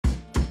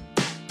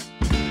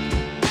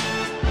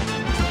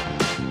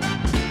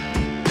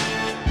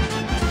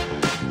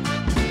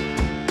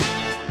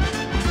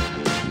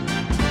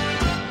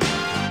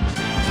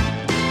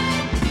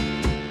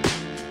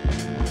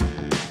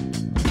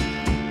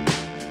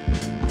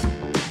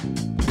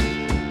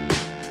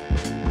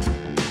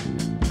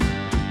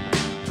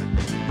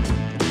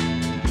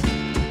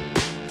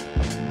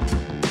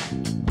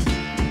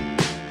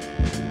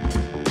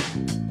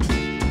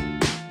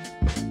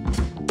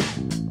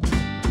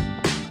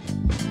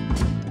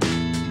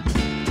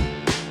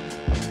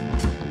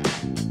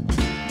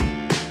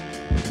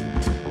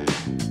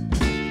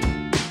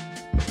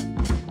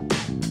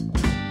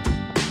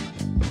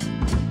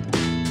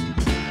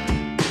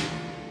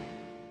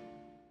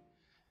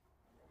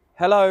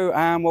Hello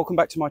and welcome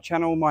back to my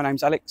channel. My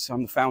name's Alex.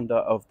 I'm the founder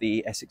of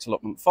the Essex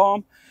Allotment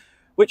farm,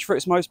 which for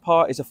its most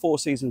part is a four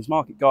seasons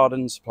market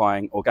garden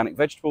supplying organic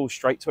vegetables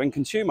straight to end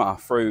consumer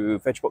through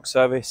veg box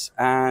service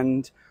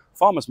and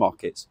farmers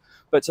markets.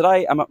 But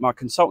today I'm at my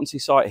consultancy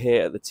site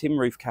here at the Tin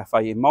Roof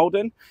Cafe in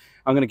Malden.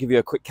 I'm going to give you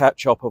a quick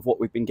catch up of what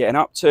we've been getting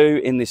up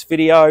to in this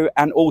video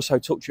and also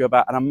talk to you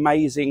about an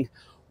amazing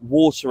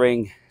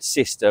watering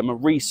system, a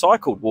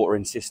recycled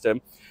watering system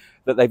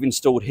that they've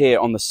installed here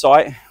on the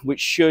site, which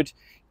should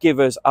give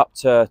us up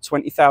to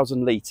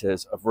 20,000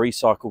 litres of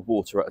recycled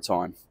water at a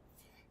time.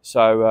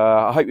 So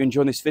I hope you're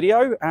enjoying this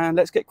video and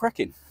let's get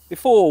cracking.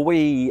 Before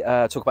we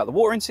talk about the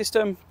watering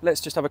system, let's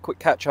just have a quick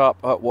catch up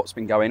at what's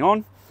been going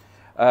on.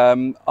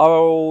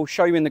 I'll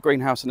show you in the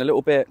greenhouse in a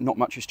little bit. Not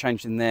much has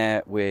changed in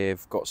there.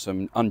 We've got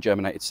some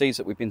ungerminated seeds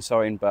that we've been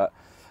sowing, but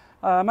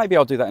maybe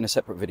I'll do that in a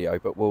separate video,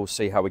 but we'll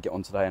see how we get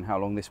on today and how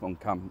long this one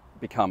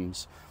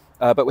becomes.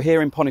 But we're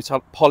here in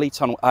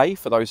Polytunnel A,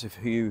 for those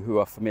of you who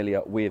are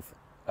familiar with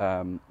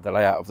the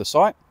layout of the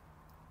site,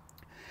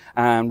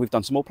 and we've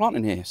done some more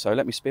planting here. So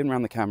let me spin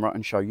around the camera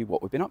and show you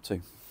what we've been up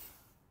to.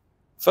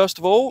 First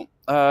of all,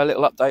 a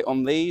little update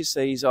on these.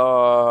 These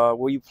are,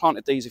 we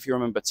planted these, if you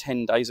remember,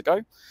 10 days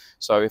ago.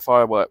 So if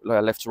I work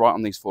left to right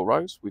on these 4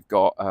 rows, we've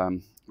got a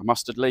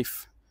mustard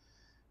leaf,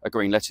 a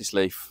green lettuce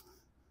leaf,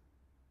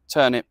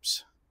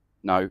 turnips,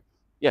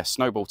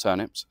 snowball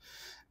turnips,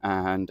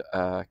 and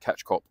a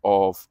catch crop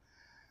of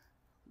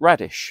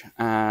radish,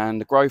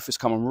 and the growth has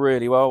come on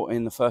really well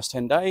in the first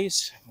 10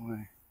 days.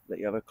 I'll let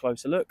you have a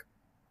closer look.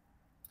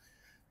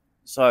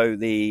 So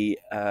the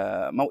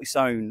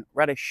multi-sown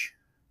radish,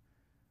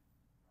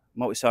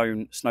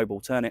 multi-sown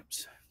snowball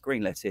turnips,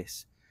 green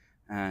lettuce,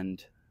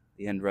 and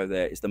the end row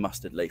there is the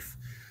mustard leaf.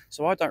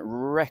 So I don't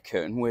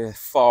reckon we're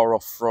far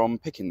off from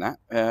picking that.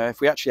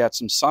 If we actually had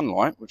some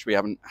sunlight, which we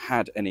haven't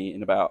had any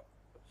in about,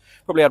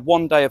 probably had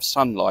 1 day of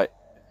sunlight,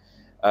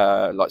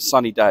 like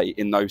sunny day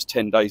in those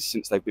 10 days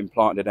since they've been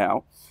planted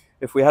out.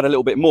 If we had a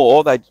little bit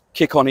more, they'd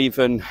kick on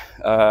even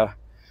or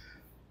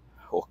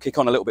kick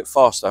on a little bit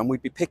faster, and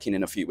we'd be picking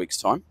in a few weeks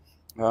time.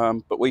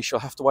 But we shall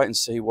have to wait and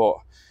see what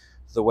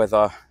the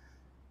weather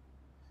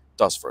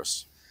does for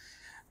us.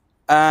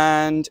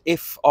 And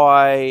if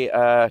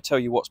I tell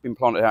you what's been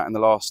planted out in the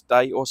last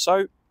day or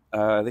so,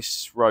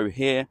 this row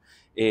here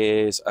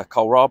is a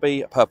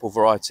kohlrabi, a purple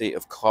variety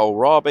of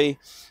kohlrabi.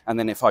 And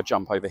then if I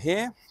jump over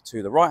here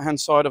to the right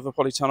hand side of the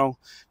polytunnel,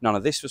 none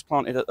of this was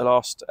planted at the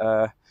last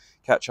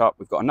catch up.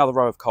 We've got another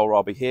row of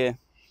kohlrabi here,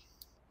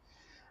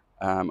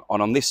 and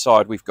on this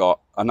side we've got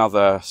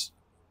another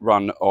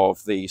run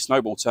of the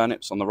snowball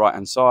turnips on the right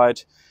hand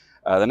side.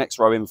 The next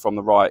row in from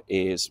the right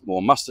is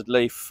more mustard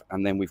leaf,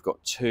 and then we've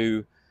got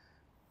 2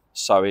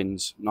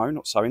 plantings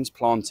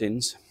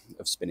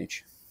of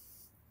spinach.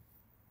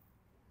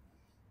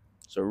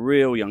 So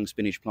real young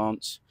spinach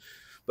plants,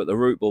 but the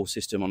root ball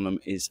system on them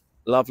is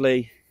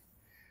lovely.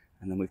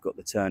 And then we've got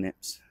the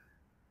turnips,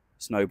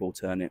 snowball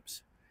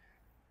turnips,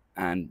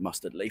 and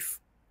mustard leaf.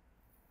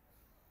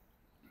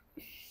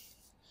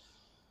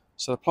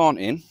 So the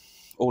planting,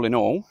 all in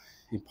all,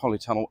 in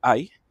Polytunnel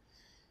A,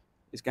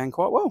 is going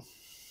quite well.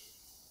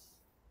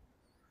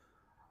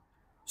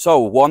 So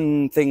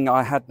one thing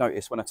I had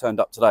noticed when I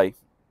turned up today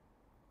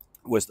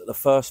was that the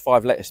first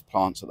 5 lettuce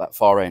plants at that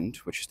far end,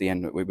 which is the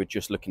end that we were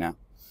just looking at,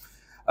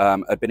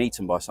 had been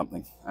eaten by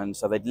something. And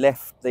so they'd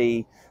left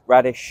the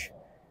radish,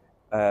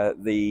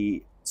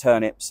 the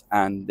turnips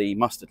and the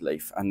mustard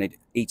leaf, and they'd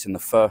eaten the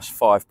first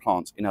 5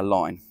 plants in a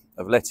line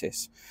of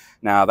lettuce.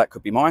 Now that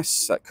could be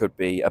mice, that could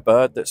be a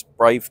bird that's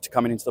brave to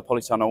coming into the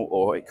polytunnel,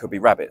 or it could be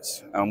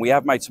rabbits. And we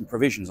have made some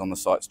provisions on the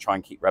site to try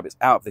and keep rabbits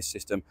out of this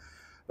system,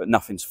 but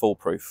nothing's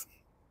foolproof.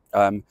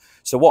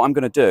 So what I'm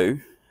going to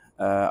do,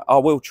 I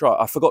will try.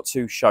 I forgot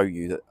to show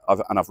you that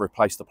I've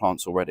replaced the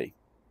plants already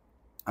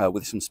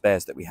with some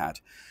spares that we had,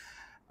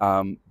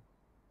 and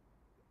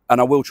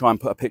I will try and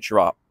put a picture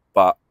up,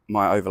 but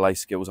my overlay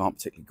skills aren't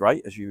particularly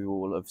great, as you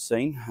all have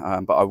seen,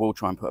 but I will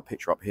try and put a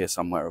picture up here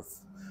somewhere of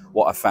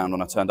what I found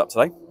when I turned up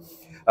today.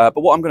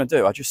 But what I'm going to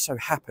do, I just so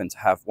happen to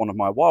have one of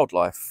my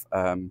wildlife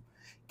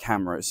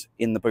cameras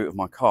in the boot of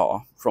my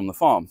car from the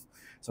farm.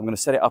 So I'm going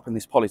to set it up in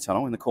this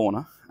polytunnel in the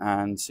corner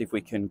and see if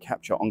we can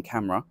capture on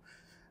camera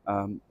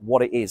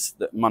what it is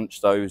that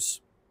munched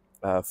those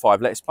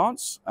 5 lettuce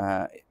plants,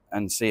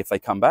 and see if they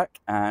come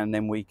back, and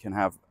then we can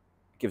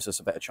gives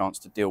us a better chance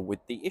to deal with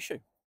the issue.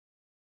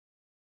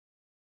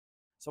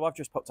 So I've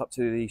just popped up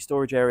to the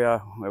storage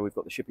area where we've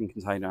got the shipping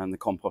container, and the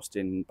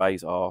composting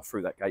bays are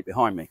through that gate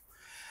behind me.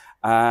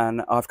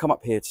 And I've come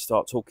up here to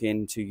start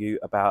talking to you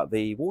about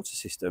the water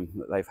system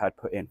that they've had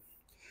put in.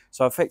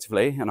 So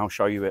effectively, and I'll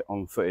show you it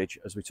on footage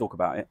as we talk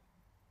about it,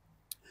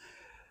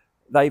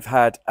 they've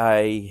had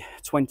a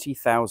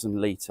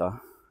 20,000 litre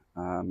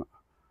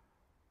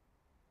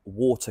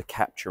water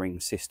capturing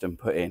system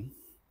put in,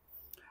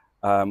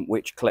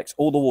 which collects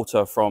all the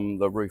water from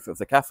the roof of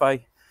the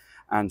cafe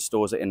and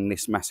stores it in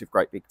this massive,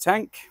 great big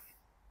tank.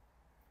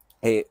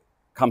 It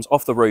comes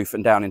off the roof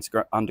and down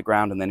into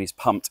underground, and then is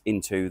pumped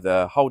into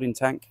the holding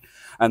tank.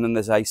 And then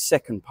there's a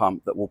second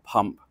pump that will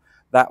pump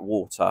that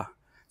water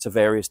to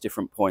various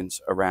different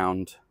points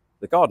around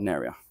the garden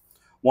area.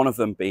 One of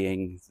them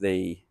being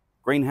the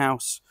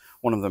greenhouse,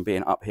 one of them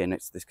being up here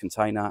next to this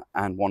container,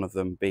 and one of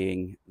them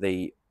being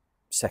the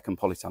second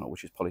polytunnel,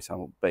 which is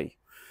polytunnel B.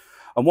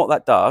 And what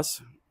that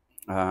does,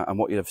 and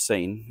what you'll have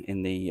seen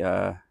in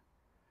the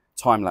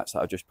time lapse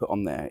that I just put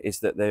on there, is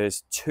that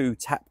there's 2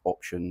 tap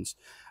options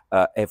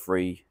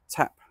every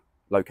tap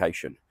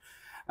location.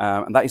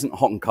 And that isn't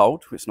hot and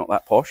cold, it's not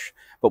that posh,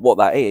 but what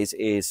that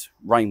is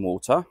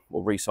rainwater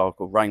or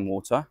recycled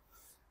rainwater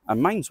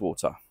and mains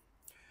water.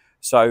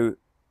 So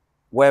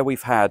where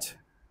we've had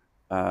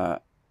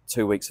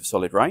 2 weeks of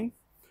solid rain,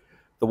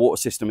 the water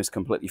system is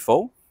completely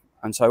full,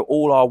 and so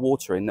all our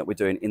watering that we're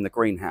doing in the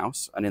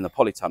greenhouse and in the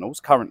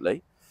polytunnels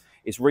currently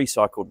is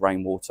recycled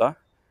rainwater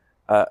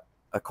at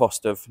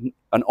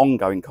an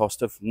ongoing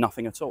cost of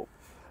nothing at all.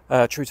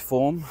 True to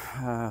form,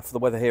 for the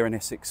weather here in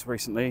Essex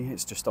recently,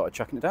 it's just started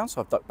chucking it down, so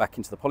I've ducked back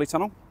into the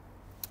polytunnel.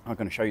 I'm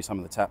going to show you some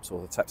of the taps,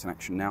 or the taps in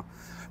action now.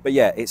 But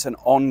yeah, it's an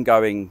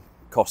ongoing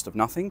cost of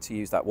nothing to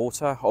use that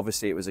water.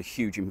 Obviously it was a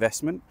huge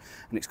investment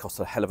and it's cost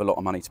a hell of a lot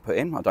of money to put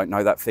in. I don't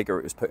know that figure,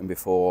 it was put in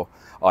before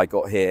I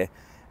got here,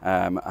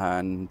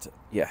 and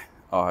yeah,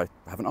 I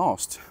haven't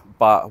asked.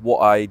 But what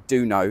I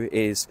do know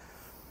is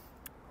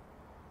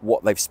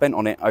what they've spent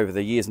on it over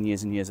the years and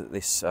years and years that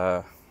this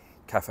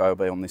cafe will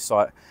be on this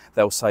site.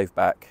 They'll save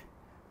back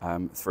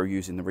through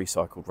using the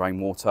recycled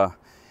rainwater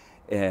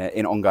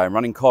in ongoing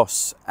running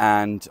costs,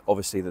 and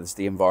obviously there's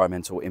the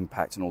environmental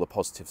impact and all the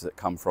positives that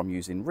come from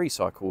using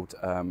recycled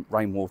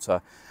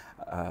rainwater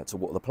to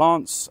water the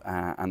plants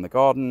and the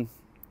garden.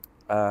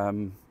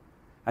 And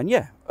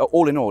yeah,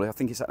 all in all, I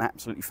think it's an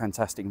absolutely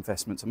fantastic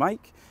investment to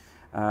make,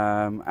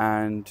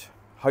 and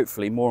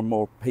hopefully more and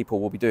more people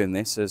will be doing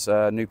this as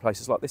new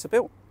places like this are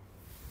built.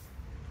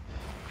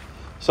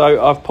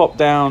 So I've popped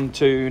down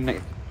to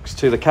next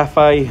to the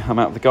cafe, I'm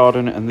out of the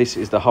garden, and this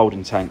is the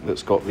holding tank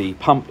that's got the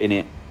pump in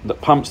it that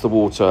pumps the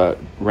water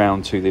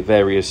round to the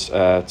various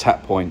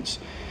tap points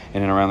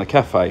in and around the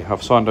cafe.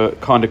 I've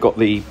kind of got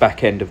the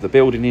back end of the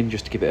building in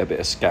just to give it a bit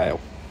of scale.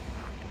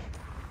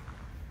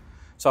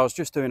 So I was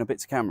just doing a bit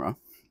to camera,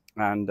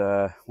 and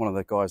one of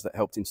the guys that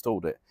helped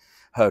install it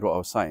heard what I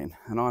was saying,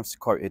 and I've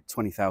quoted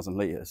 20,000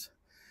 litres.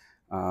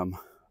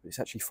 It's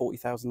actually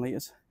 40,000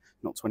 litres,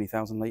 not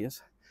 20,000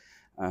 litres.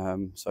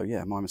 So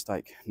yeah, my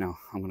mistake. Now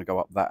I'm going to go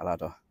up that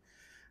ladder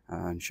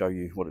and show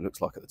you what it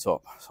looks like at the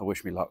top. So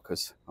wish me luck,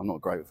 because I'm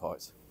not great with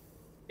heights.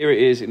 Here it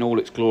is in all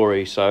its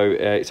glory. So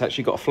it's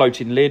actually got a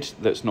floating lid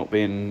that's not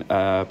been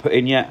put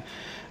in yet.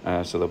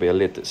 So there'll be a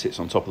lid that sits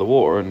on top of the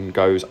water and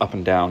goes up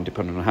and down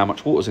depending on how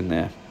much water's in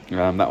there.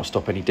 That will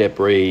stop any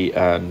debris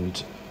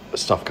and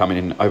stuff coming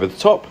in over the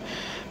top.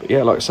 But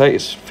yeah, like I say,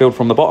 it's filled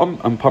from the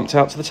bottom and pumped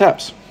out to the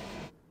taps.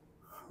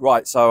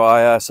 Right, so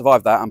I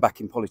survived that. I'm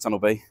back in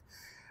polytunnel B,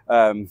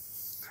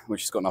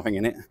 which has got nothing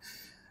in it.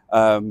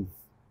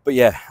 But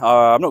yeah,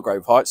 I'm not great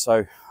with heights,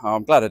 so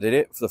I'm glad I did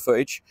it for the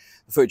footage.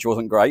 The footage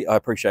wasn't great, I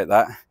appreciate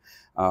that.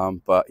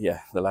 But yeah,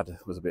 the ladder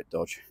was a bit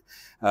dodgy.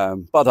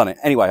 But I've done it.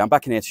 Anyway, I'm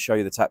back in here to show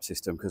you the tap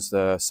system, because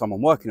there's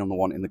someone working on the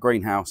one in the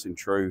greenhouse in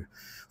true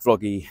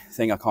vloggy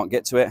thing. I can't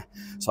get to it,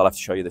 so I'll have to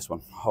show you this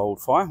one.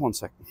 Hold fire, 1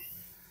 second.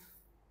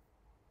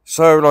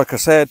 So like I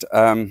said,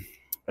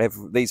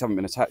 these haven't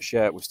been attached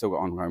yet. We've still got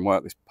ongoing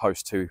work. This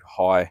post's too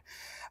high,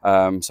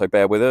 so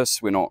bear with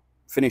us. We're not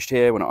finished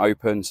here, we're not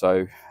open,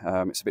 so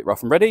it's a bit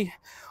rough and ready,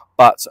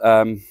 but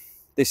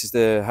this is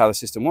how the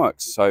system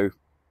works. So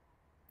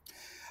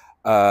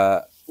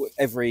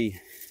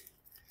every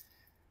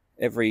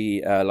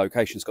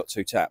location's got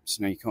 2 taps.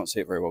 Now you can't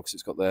see it very well because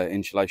it's got the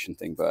insulation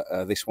thing, but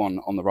this one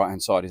on the right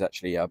hand side is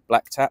actually a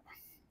black tap.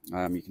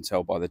 You can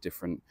tell by the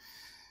different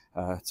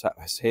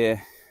taps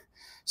here.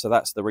 So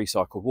that's the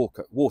recycled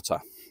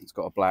water. It's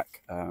got a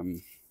black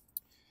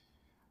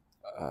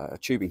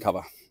tubing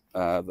cover.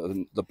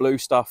 The blue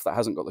stuff that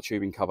hasn't got the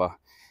tubing cover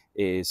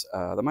is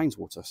the mains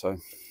water. So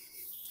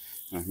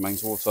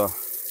mains water,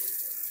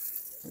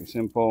 very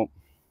simple,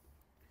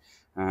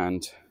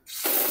 and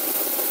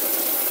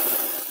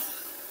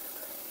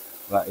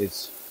that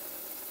is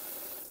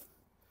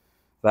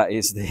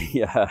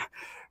the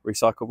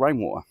recycled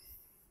rainwater.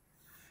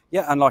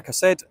 Yeah, and like I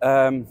said,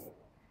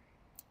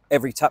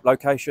 every tap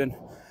location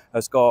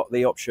has got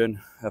the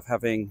option of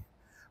having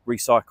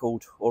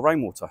recycled or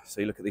rainwater. So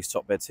you look at these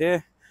top beds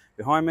here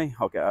behind me.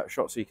 I'll get out a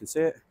shot so you can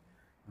see it.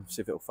 I'll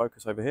see if it'll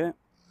focus over here.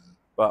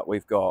 But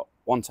we've got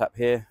 1 tap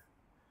here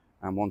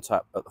and 1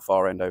 tap at the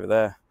far end over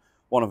there.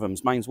 One of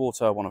them's mains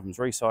water, one of them's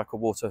recycled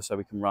water, so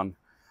we can run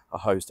a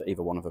hose to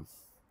either one of them.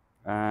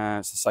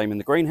 It's the same in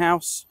the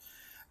greenhouse.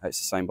 It's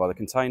the same by the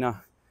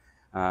container.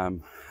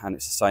 And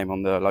it's the same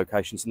on the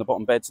locations in the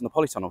bottom beds and the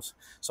polytunnels.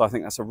 So I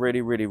think that's a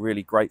really, really,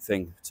 really great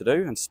thing to do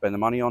and to spend the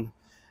money on.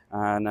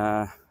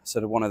 And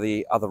sort of one of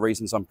the other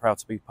reasons I'm proud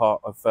to be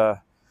part of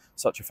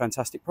such a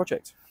fantastic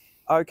project.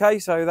 Okay,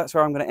 so that's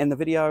where I'm going to end the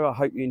video. I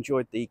hope you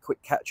enjoyed the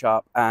quick catch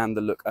up and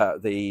the look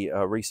at the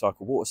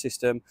recycled water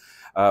system.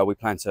 We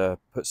plan to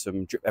put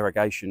some drip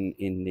irrigation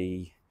in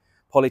the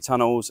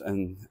polytunnels,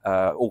 and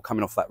all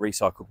coming off that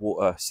recycled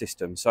water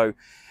system. So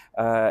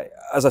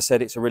as I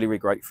said, it's a really, really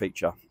great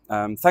feature.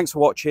 Thanks for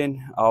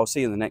watching. I'll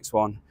see you in the next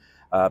one.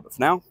 But for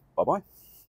now, bye-bye.